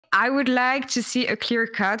I would like to see a clear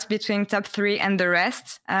cut between top 3 and the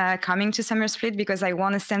rest coming to Summer Split, because I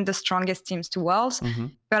want to send the strongest teams to Worlds.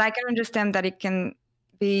 But I can understand that it can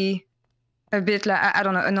be a bit, like, I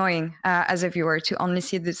don't know, annoying as a viewer to only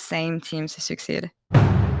see the same teams succeed.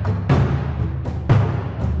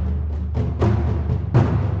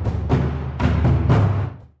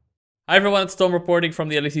 Hi everyone, it's Tom reporting from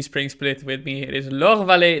the LEC Spring Split. With me it is Laure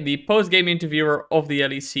Valée, the post-game interviewer of the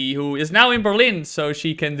LEC, who is now in Berlin, so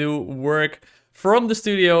she can do work from the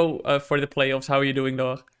studio for the playoffs. How are you doing,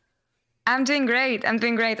 Laure? I'm doing great. I'm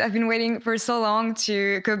doing great. I've been waiting for so long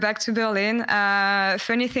to go back to Berlin.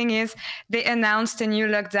 Funny thing is, they announced a new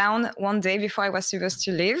lockdown one day before I was supposed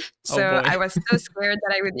to leave. So I was so scared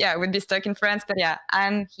that I would be stuck in France. But yeah,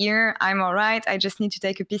 I'm here. I'm all right. I just need to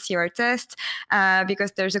take a PCR test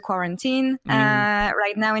because there's a quarantine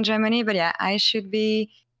right now in Germany. But yeah, I should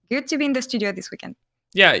be good to be in the studio this weekend.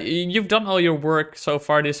 Yeah, you've done all your work so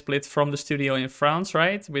far this split from the studio in France,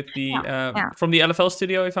 right? With the from the LFL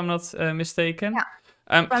studio, if I'm not mistaken.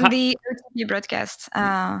 Yeah, from the OTP broadcast.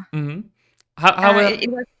 How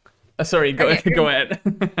sorry, go ahead.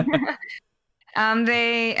 I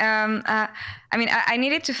mean, I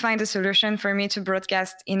needed to find a solution for me to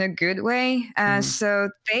broadcast in a good way. So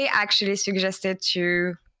they actually suggested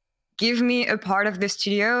to give me a part of the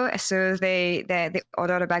studio. So they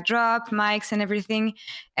ordered a backdrop, mics and everything.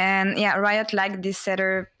 And yeah, Riot liked this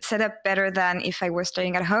setup better than if I was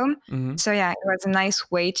staying at home. So yeah, it was a nice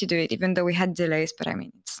way to do it, even though we had delays. But I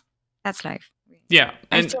mean, that's life. Yeah,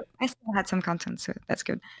 and I still had some content, so that's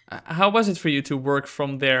good. How was it for you to work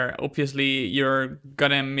from there? Obviously, you're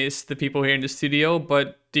gonna miss the people here in the studio,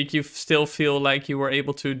 but did you still feel like you were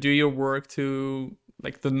able to do your work to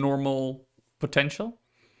like the normal potential?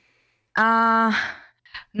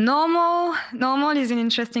 Normal is an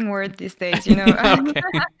interesting word these days, you know.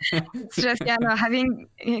 It's just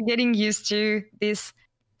getting used to this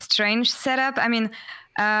strange setup. I mean,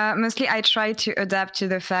 mostly I tried to adapt to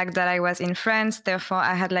the fact that I was in France. Therefore,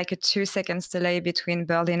 I had like a 2 seconds delay between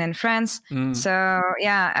Berlin and France. So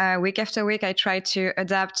yeah, week after week, I tried to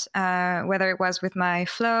adapt, whether it was with my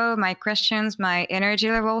flow, my questions, my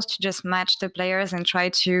energy levels, to just match the players and try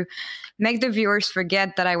to make the viewers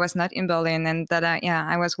forget that I was not in Berlin and that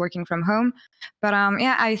I was working from home. But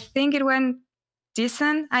yeah, I think it went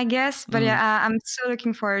decent, I guess. But yeah, I'm so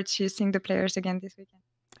looking forward to seeing the players again this weekend.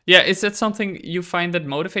 Yeah, is that something you find that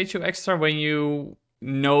motivates you extra when you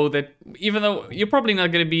know that even though you're probably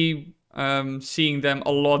not going to be seeing them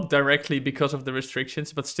a lot directly because of the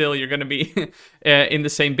restrictions, but still you're going to be in the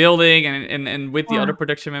same building and with the other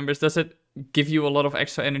production members, does it give you a lot of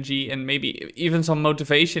extra energy and maybe even some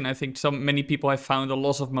motivation? I think many people have found a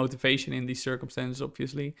loss of motivation in these circumstances,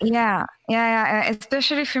 obviously. Yeah,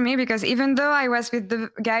 especially for me, because even though I was with the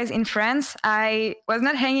guys in France, I was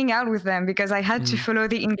not hanging out with them because I had to follow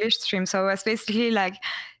the English stream. So I was basically like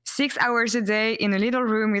 6 hours a day in a little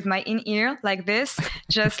room with my in-ear like this,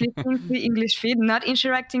 just listening to the English feed, not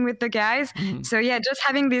interacting with the guys. So yeah, just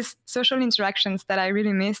having these social interactions that I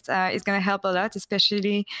really missed is going to help a lot,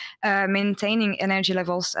 especially maintaining energy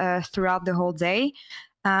levels throughout the whole day.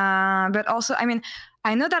 But also, I mean,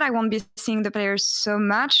 I know that I won't be seeing the players so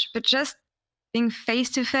much, but just being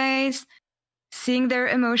face-to-face, seeing their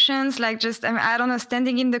emotions, like just, I don't know,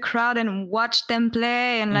 standing in the crowd and watch them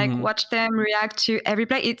play and like watch them react to every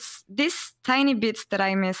play. It's these tiny bits that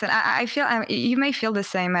I miss. And I feel you may feel the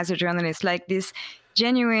same as a journalist, like this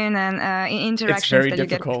genuine and interactions. It's very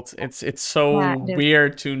difficult. It's so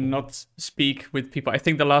weird to not speak with people. I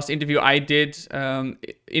think the last interview I did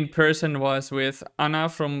in person was with Anna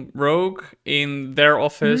from Rogue in their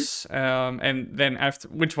office, and then after,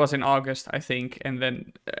 which was in August, I think, and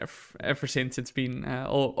then ever since it's been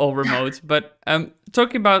all remote. But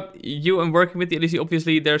talking about you and working with the LEC,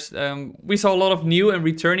 obviously there's we saw a lot of new and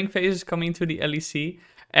returning faces coming to the LEC,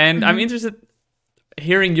 and I'm interested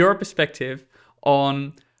hearing your perspective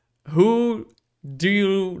on who do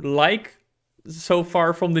you like so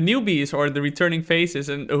far from the newbies or the returning faces,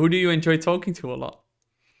 and who do you enjoy talking to a lot?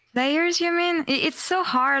 Players, you mean? It's so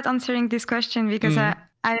hard answering this question because I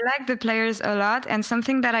like the players a lot, and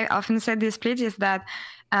something that I often said this split is that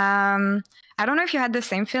I don't know if you had the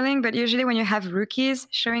same feeling, but usually when you have rookies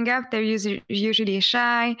showing up, they're usually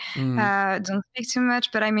shy, don't speak too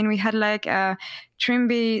much. But I mean, we had like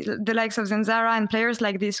Trimby, the likes of Zanzara, and players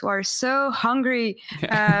like this who are so hungry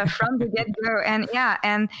from the get-go.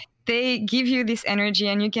 And they give you this energy,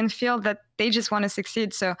 and you can feel that they just want to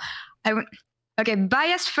succeed. So Okay,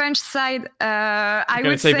 biased French side, I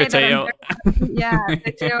would say say that I'm Mateo.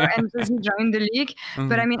 Mateo and Josie joined the league.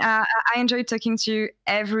 But I mean, I enjoy talking to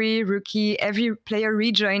every rookie, every player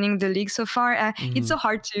rejoining the league so far. It's so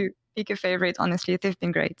hard to pick a favorite, honestly. They've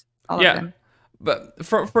been great, all of them. But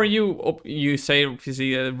for you, you say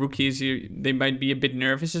obviously rookies, they might be a bit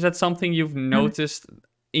nervous. Is that something you've noticed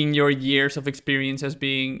in your years of experience as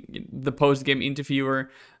being the post-game interviewer,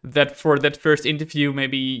 that for that first interview,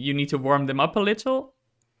 maybe you need to warm them up a little?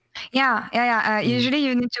 Yeah. Usually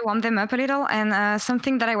you need to warm them up a little. And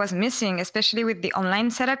something that I was missing, especially with the online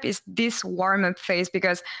setup, is this warm-up phase,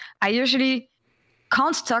 because I usually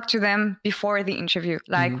can't talk to them before the interview.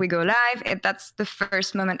 Like we go live, and that's the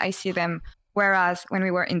first moment I see them. Whereas when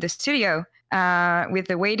we were in the studio with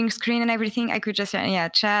the waiting screen and everything, I could just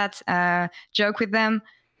chat, joke with them.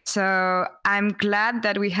 So I'm glad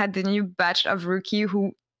that we had the new batch of rookie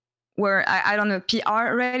who were, I don't know,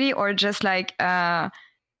 PR ready, or just like, I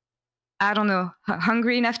don't know,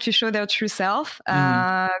 hungry enough to show their true self,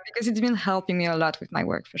 because it's been helping me a lot with my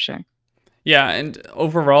work for sure. Yeah, and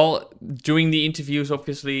overall, during the interviews,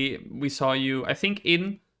 obviously, we saw you, I think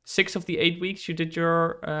in 6 of the 8 weeks you did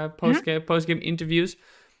your post-game interviews.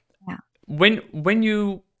 Yeah. When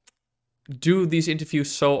you do these interviews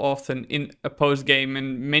so often in a post-game,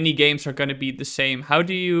 and many games are going to be the same, how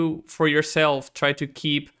do you, for yourself, try to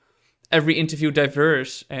keep every interview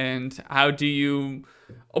diverse? And how do you,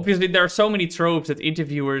 obviously there are so many tropes that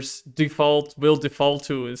interviewers will default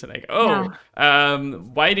to. It's like,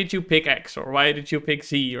 why did you pick X, or why did you pick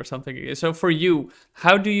Z, or something? So for you,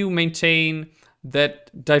 how do you maintain that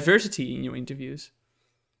diversity in your interviews?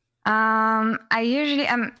 I usually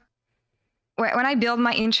when I build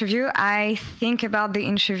my interview, I think about the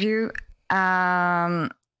interview. I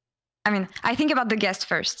think about the guest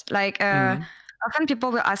first. Like often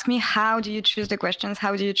people will ask me, how do you choose the questions?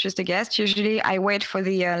 How do you choose the guest? Usually I wait for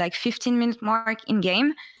the 15-minute mark in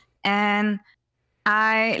game, and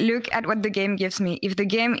I look at what the game gives me. If the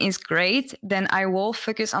game is great, then I will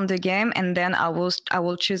focus on the game, and then I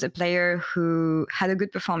will choose a player who had a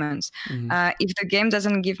good performance. If the game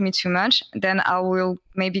doesn't give me too much, then I will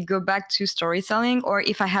maybe go back to storytelling, or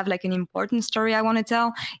if I have like an important story I want to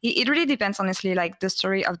tell. It really depends, honestly, like the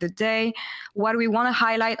story of the day, what we want to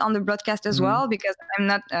highlight on the broadcast as well, because I'm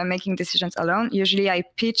not making decisions alone. Usually I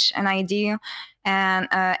pitch an idea, and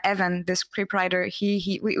Evan, the scriptwriter,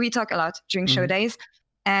 we talk a lot during show days,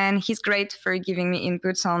 and he's great for giving me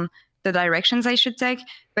inputs on the directions I should take.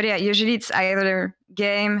 But yeah, usually it's either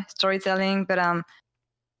game, storytelling, but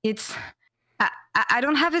I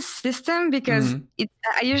don't have a system, because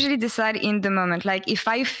I usually decide in the moment. Like if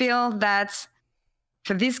I feel that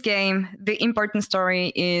for this game, the important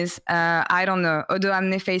story is, I don't know, Odo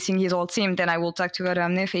Amne facing his old team, then I will talk to Odo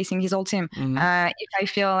Amne facing his old team. If I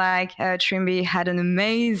feel like Trimby had an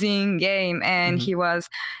amazing game and he was,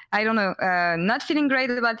 I don't know, not feeling great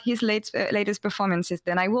about his latest performances,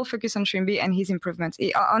 then I will focus on Trimby and his improvements.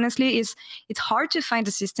 Honestly, it's hard to find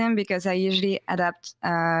a system, because I usually adapt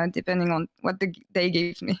depending on what the day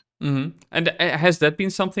gives me. And has that been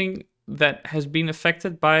something that has been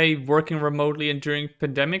affected by working remotely and during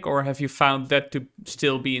pandemic, or have you found that to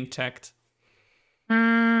still be intact?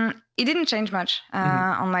 It didn't change much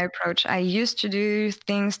on my approach. I used to do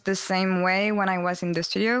things the same way when I was in the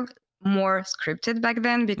studio, more scripted back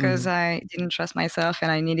then, because I didn't trust myself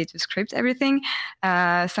and I needed to script everything,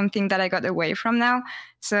 something that I got away from now.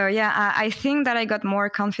 So yeah, I think that I got more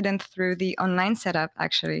confident through the online setup,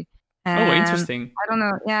 actually. Interesting. I don't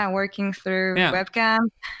know, working through webcam.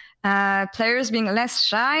 Players being less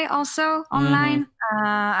shy also online.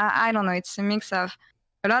 I don't know, it's a mix of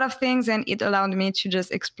a lot of things, and it allowed me to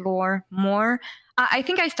just explore more. I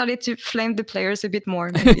think I started to flame the players a bit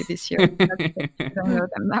more maybe this year. I don't know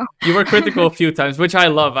them now. You were critical a few times, which I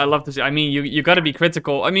love. I love to see. I mean, you got to be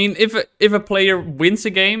critical. I mean, if a player wins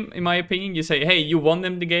a game, in my opinion, you say, hey, you won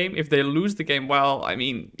them the game. If they lose the game, well, I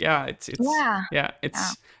mean, it's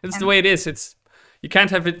the way it is. You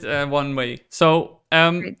can't have it one way. So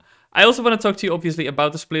I also want to talk to you, obviously,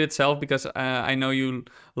 about the split itself, because I know you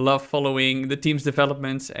love following the team's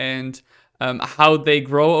developments and how they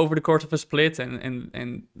grow over the course of a split,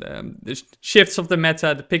 and the shifts of the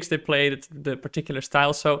meta, the picks they play, the particular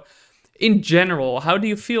style. So, in general, how do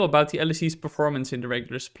you feel about the LEC's performance in the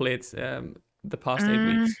regular split the past 8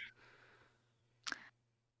 weeks?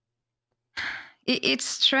 It's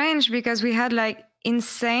strange, because we had like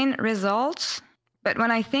insane results. But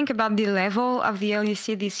when I think about the level of the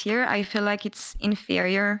LEC this year, I feel like it's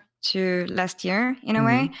inferior to last year in a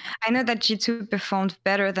way. I know that G2 performed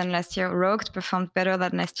better than last year, Rogue performed better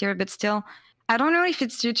than last year, but still, I don't know if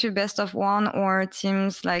it's due to best of one or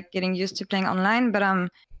teams like getting used to playing online, but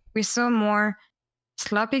we saw more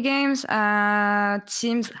sloppy games,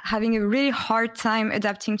 teams having a really hard time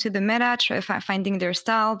adapting to the meta, finding their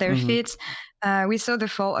style, their fits. We saw the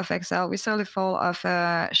fall of Excel. We saw the fall of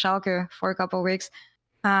Schalke for a couple of weeks.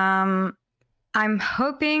 I'm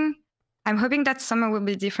hoping that summer will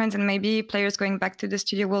be different, and maybe players going back to the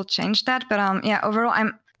studio will change that. But yeah, overall,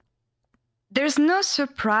 there's no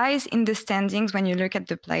surprise in the standings when you look at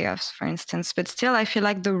the playoffs, for instance. But still, I feel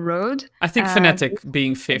like the road. I think Fnatic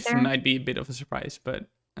being fifth might be a bit of a surprise, but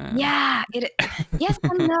yeah, yes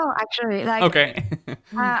and no, actually. Like, okay.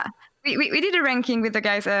 We did a ranking with the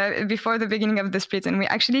guys before the beginning of the split, and we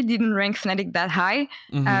actually didn't rank Fnatic that high.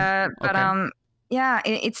 But yeah,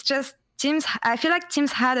 it's just teams. I feel like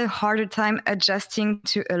teams had a harder time adjusting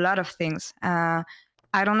to a lot of things.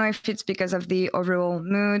 I don't know if it's because of the overall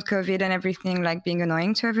mood, COVID, and everything like being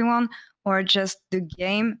annoying to everyone, or just the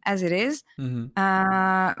game as it is.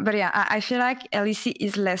 But yeah, I feel like LEC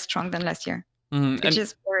is less strong than last year, which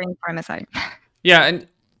is worrying for MSI. Yeah, and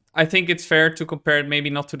I think it's fair to compare it maybe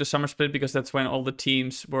not to the summer split, because that's when all the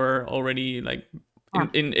teams were already like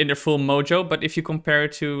in their full mojo. But if you compare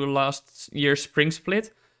it to last year's spring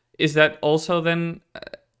split, is that also then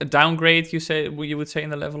a downgrade, you would say, in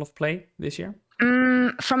the level of play this year?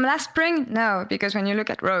 From last spring, no, because when you look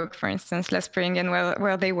at Rogue, for instance, last spring and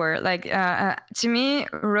where they were, like to me,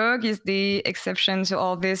 Rogue is the exception to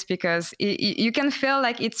all this, because you can feel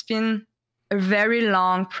like it's been a very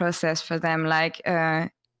long process for them, like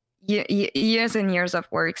years and years of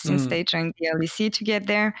work since they joined the LEC to get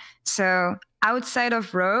there. So outside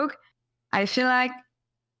of Rogue, I feel like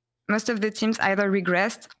most of the teams either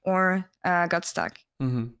regressed or got stuck.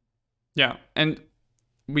 Yeah, and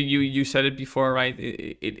you said it before, right?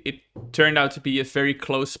 It turned out to be a very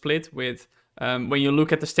close split with, when you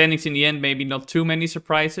look at the standings in the end, maybe not too many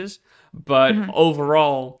surprises, but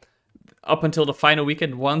overall, up until the final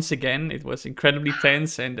weekend, once again, it was incredibly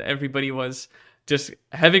tense, and everybody was just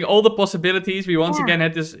having all the possibilities. We once again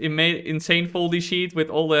had this insane foldy sheet with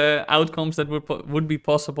all the outcomes that would be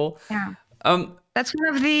possible. Yeah. That's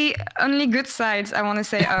one of the only good sides, I want to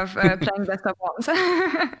say, of playing best of ones.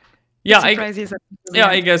 Yeah, I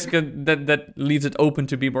guess that leaves it open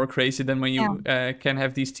to be more crazy than when you can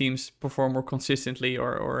have these teams perform more consistently,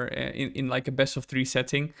 or in like a best of 3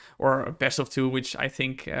 setting, or a best of 2, which I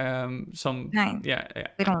think we don't like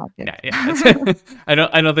it. I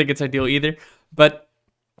don't think it's ideal either. But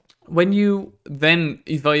when you then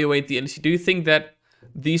evaluate the LEC, do you think that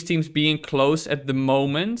these teams being close at the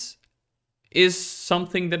moment is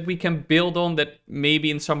something that we can build on, that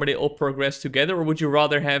maybe in summer they all progress together? Or would you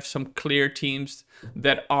rather have some clear teams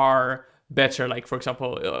that are better? Like, for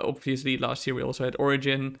example, obviously last year we also had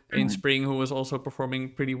Origin in spring, who was also performing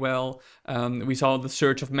pretty well. We saw the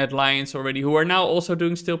surge of Mad Lions already, who are now also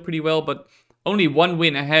doing still pretty well, but only 1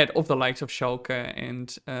 win ahead of the likes of Schalke and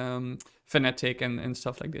Fnatic and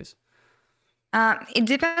stuff like this. It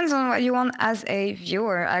depends on what you want as a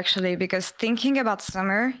viewer, actually, because thinking about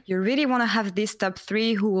summer, you really want to have this top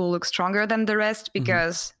 3 who will look stronger than the rest,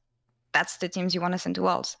 because that's the teams you want to send to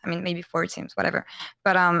Worlds. I mean, maybe 4 teams, whatever.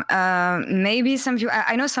 But maybe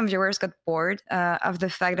I know some viewers got bored of the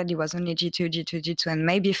fact that it was only G2, G2, G2, and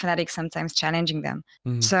maybe Fnatic sometimes challenging them.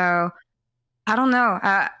 So I don't know.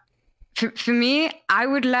 For me, I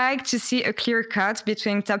would like to see a clear cut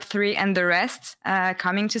between top 3 and the rest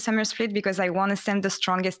coming to Summer Split, because I want to send the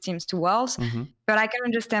strongest teams to Worlds. But I can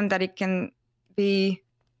understand that it can be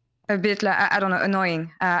a bit, like, I don't know,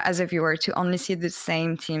 annoying as a viewer to only see the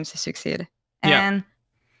same teams succeed. And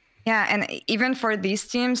and even for these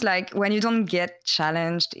teams, like when you don't get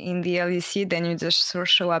challenged in the LEC, then you just sort of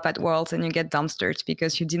show up at Worlds and you get dumpstered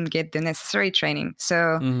because you didn't get the necessary training.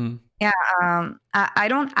 So I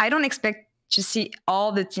don't expect to see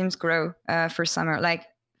all the teams grow for summer. Like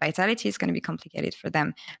Vitality is going to be complicated for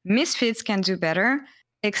them. Misfits can do better.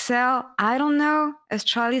 Excel, I don't know.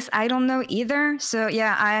 Astralis, I don't know either. So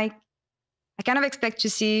yeah, I kind of expect to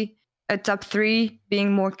see a top 3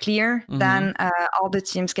 being more clear than all the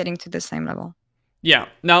teams getting to the same level. Yeah.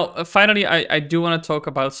 Now, finally, I do want to talk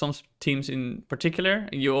about some teams in particular.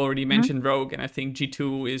 You already mentioned Rogue, and I think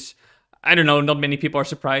G2 is, I don't know, not many people are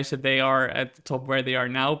surprised that they are at the top where they are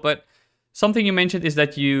now. But something you mentioned is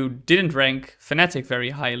that you didn't rank Fnatic very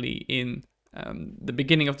highly in the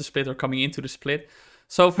beginning of the split or coming into the split.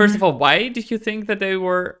 So first of all, why did you think that they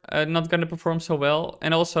were not going to perform so well?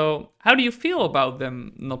 And also, how do you feel about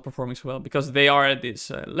them not performing so well? Because they are at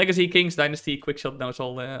this Legacy, Kings, Dynasty, Quickshot knows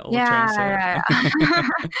all the terms.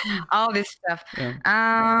 All this stuff.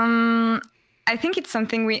 I think it's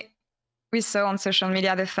something we we saw on social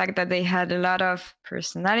media the fact that they had a lot of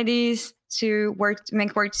personalities to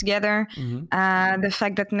make work together. The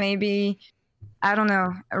fact that maybe, I don't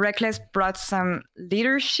know, Reckless brought some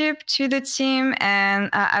leadership to the team, and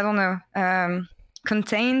I don't know,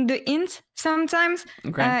 contained the int sometimes,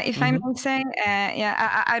 if I may say.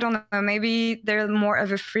 Yeah, I don't know. Maybe they're more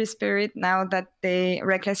of a free spirit now that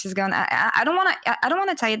Reckless is gone. I don't want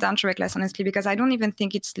to tie it down to Reckless, honestly, because I don't even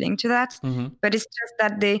think it's linked to that. But it's just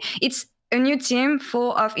that it's a new team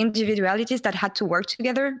full of individualities that had to work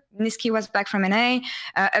together. Niski was back from NA.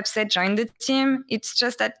 Upset joined the team. It's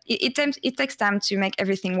just that it takes time to make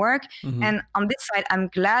everything work. And on this side, I'm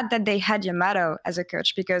glad that they had Yamato as a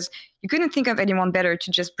coach, because you couldn't think of anyone better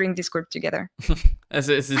to just bring this group together. As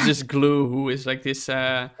it's just Glue, who is like this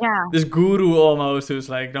this guru almost, who's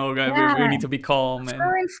like, no, guys, we need to be calm. It's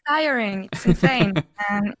so inspiring. It's insane.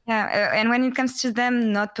 And when it comes to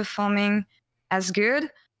them not performing as good,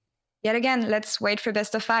 yet again, let's wait for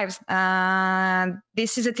best of fives.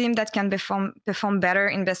 This is a team that can perform better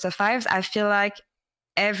in best of fives. I feel like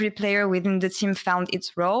every player within the team found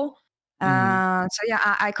its role. So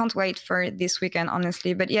yeah, I can't wait for this weekend,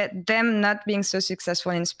 honestly. But yeah, them not being so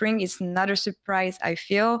successful in spring is not a surprise, I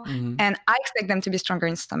feel. And I expect them to be stronger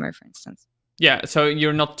in summer, for instance. Yeah, so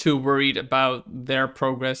you're not too worried about their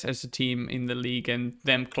progress as a team in the league and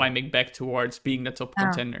them climbing back towards being the top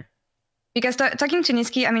contender? Because talking to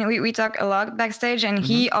Niski, I mean, we talk a lot backstage, and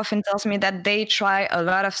he often tells me that they try a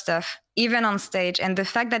lot of stuff, even on stage. And the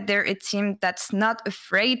fact that they're a team that's not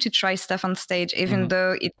afraid to try stuff on stage, even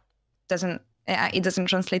though it doesn't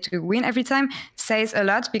translate to win every time, says a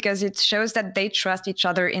lot, because it shows that they trust each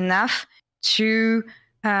other enough to,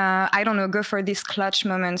 I don't know, go for these clutch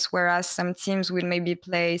moments, whereas some teams will maybe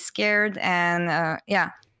play scared and,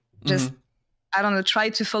 just... I don't know, try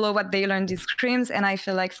to follow what they learned in scrims. And I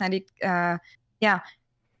feel like Fnatic,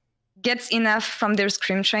 gets enough from their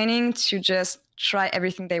scrim training to just try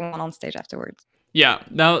everything they want on stage afterwards. Yeah.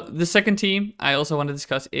 Now, the second team I also want to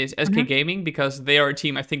discuss is SK Gaming, because they are a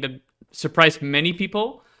team I think that surprised many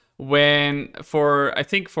people when I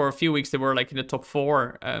think for a few weeks they were like in the top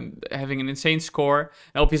 4, having an insane score.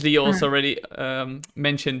 And obviously you also already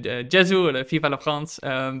mentioned Jezu, Viva la France,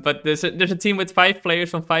 but there's a team with 5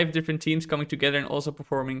 players from 5 different teams coming together and also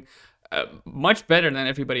performing much better than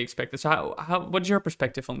everybody expected. So what's your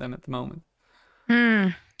perspective on them at the moment?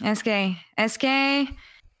 SK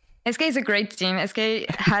is a great team. SK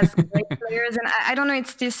has great players, and I don't know,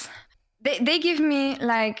 it's this... They give me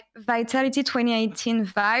like Vitality 2018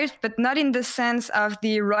 vibes, but not in the sense of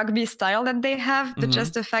the rugby style that they have, but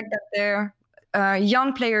just the fact that they're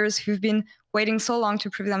young players who've been waiting so long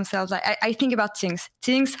to prove themselves. I think about Tinks.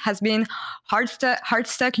 Tinks has been hard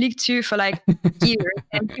stuck League 2 for like years,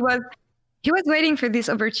 and he was waiting for this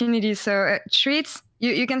opportunity. So Treats,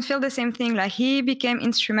 you can feel the same thing. Like, he became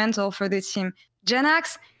instrumental for the team.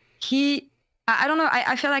 Genax, I don't know.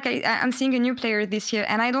 I feel like I'm seeing a new player this year,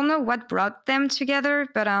 and I don't know what brought them together.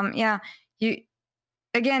 But you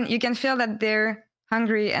can feel that they're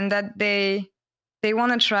hungry and that they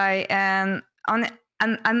want to try. And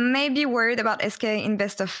I'm maybe worried about SK in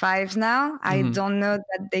best of fives now. I don't know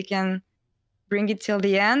that they can bring it till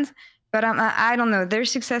the end. But I don't know. Their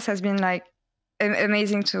success has been like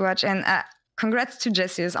amazing to watch, and congrats to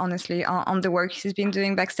Jesus, honestly, on the work he's been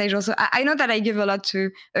doing backstage. Also, I know that I give a lot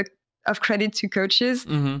of credit to coaches,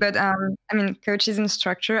 but I mean, coaches and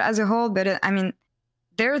structure as a whole, but I mean,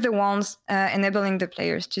 they're the ones enabling the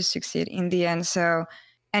players to succeed in the end. So,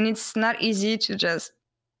 and it's not easy to just,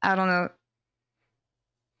 I don't know,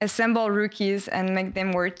 assemble rookies and make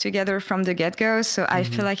them work together from the get-go. So I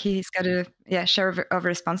feel like he's got a share of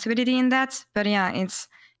responsibility in that. But yeah, it's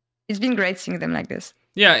been great seeing them like this.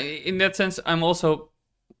 Yeah, in that sense, I'm also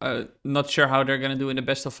not sure how they're going to do in the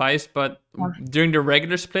best of fives, but during the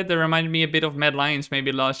regular split, they reminded me a bit of Mad Lions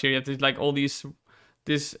maybe last year. You had like all these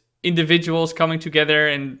individuals coming together,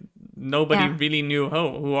 and nobody really knew,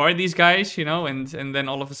 who are these guys, you know? And then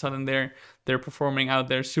all of a sudden they're performing out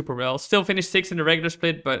there super well. Still finished 6th in the regular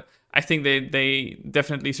split, but I think they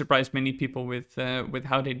definitely surprised many people with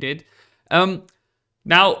how they did.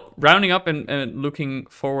 Now, rounding up and looking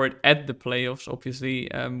forward at the playoffs, obviously,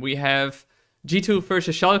 we have G2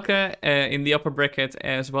 versus Schalke in the upper bracket,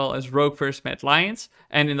 as well as Rogue versus Mad Lions.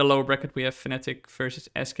 And in the lower bracket, we have Fnatic versus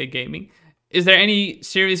SK Gaming. Is there any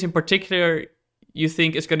series in particular you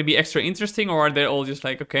think is going to be extra interesting, or are they all just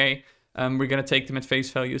like, okay, we're going to take them at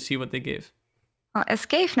face value, see what they give? Well,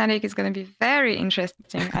 SK Fnatic is going to be very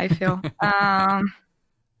interesting, I feel. I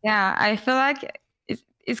feel like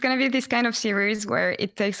it's going to be this kind of series where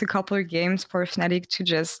it takes a couple of games for Fnatic to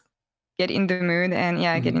just get in the mood and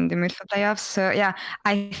get in the mood for playoffs. So yeah,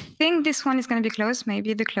 I think this one is going to be close,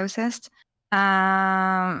 maybe the closest.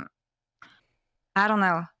 I don't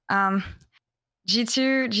know.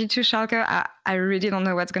 G2 Schalke, I really don't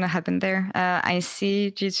know what's going to happen there. I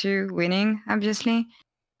see G2 winning, obviously.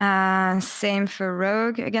 Same for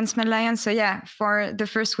Rogue against Mad Lions. So yeah, for the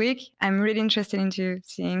first week, I'm really interested into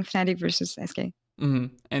seeing Fnatic versus SK.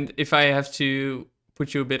 And if I have to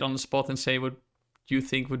put you a bit on the spot and say what you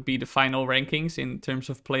think would be the final rankings in terms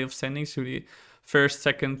of playoff standings, to the first,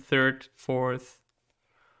 second, third, fourth,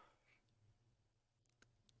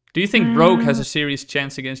 do you think Rogue has a serious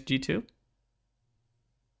chance against G2?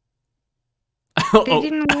 They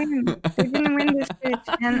didn't win. They didn't win this split.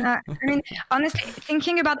 And I mean, honestly,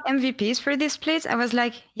 thinking about MVPs for this split, I was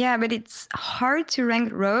like, yeah, but it's hard to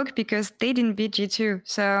rank Rogue because they didn't beat G2.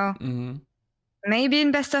 So maybe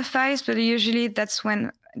in best of fives, but usually that's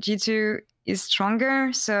when G2 is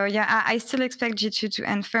stronger. So yeah, I still expect G2 to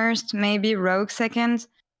end first, maybe Rogue second.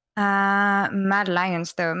 Mad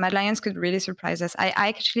Lions, though. Mad Lions could really surprise us. I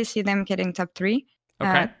actually see them getting top 3.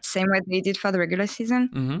 Okay. Same way they did for the regular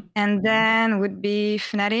season. And then would be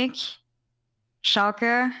Fnatic,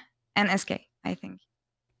 Schalke, and SK, I think.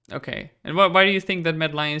 Okay. And why do you think that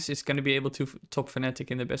Mad Lions is going to be able to top Fnatic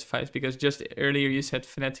in the best of fives? Because just earlier you said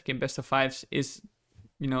Fnatic in best of fives is,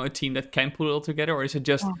 a team that can pull it all together, or is it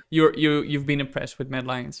just you've been impressed with Mad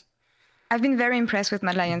Lions? I've been very impressed with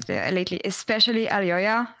Mad Lions lately, especially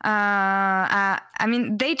Alioya. I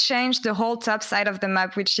mean, they changed the whole top side of the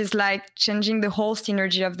map, which is like changing the whole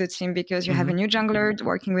synergy of the team because you have a new jungler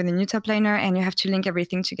working with a new top laner and you have to link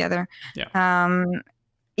everything together. And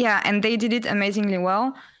they did it amazingly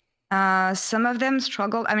well. Some of them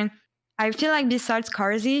struggled. I mean, I feel like besides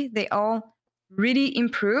Carzzy, they all really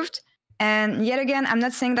improved. And yet again, I'm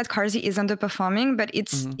not saying that Carzzy is underperforming, but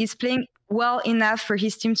it's playing well enough for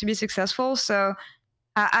his team to be successful. So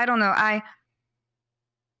I don't know. I'm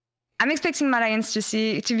expecting Mad Lions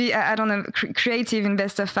to be I don't know, creative in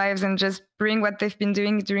best of fives and just bring what they've been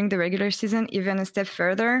doing during the regular season even a step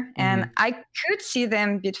further. And I could see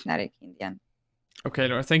them beat Fnatic in the end. Okay,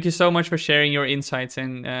 Laure, thank you so much for sharing your insights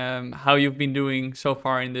and how you've been doing so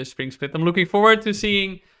far in the Spring Split. I'm looking forward to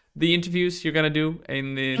seeing the interviews you're going to do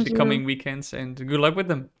in the coming weekends, and good luck with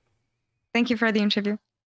them. Thank you for the interview.